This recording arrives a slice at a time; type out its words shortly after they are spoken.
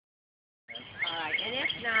And if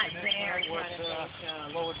not there,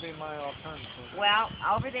 what would be my alternative? well,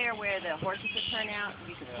 over there where the horses would turn out,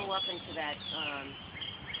 you could pull up into that,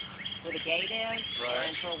 where the gate is. Right.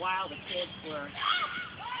 And for a while, the kids were,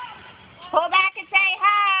 pull back and say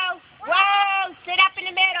ho! Whoa! Sit up in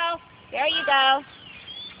the middle. There you go.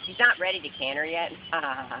 He's not ready to canter yet.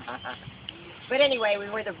 But anyway,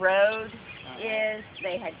 where the road is,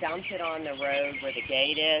 they had dumped it on the road where the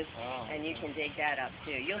gate is, and you can dig that up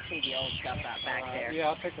too. You'll see the old stuff out back there. Yeah,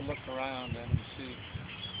 I'll take a look around and see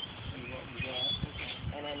what we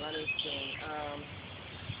got. And then let me see.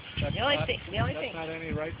 That's the only thing. Not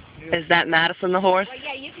any right. Is that Madison the horse? Well,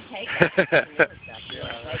 yeah, you can take that.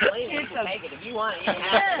 Like, believe me, you can take it if you want it. You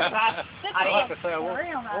can have it. Like I say, I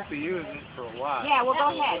won't be using it for a while. Yeah, well,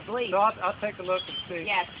 go ahead, please. So I'll take a look and see.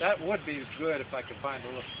 Yes. That would be good if I could find a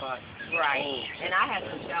little spot. Right. And I have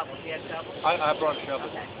some shovels. Do you have shovels? I brought a shovel.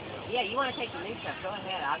 Okay. Yeah, you want to take the new stuff? Go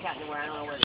ahead. I got nowhere. I don't know where.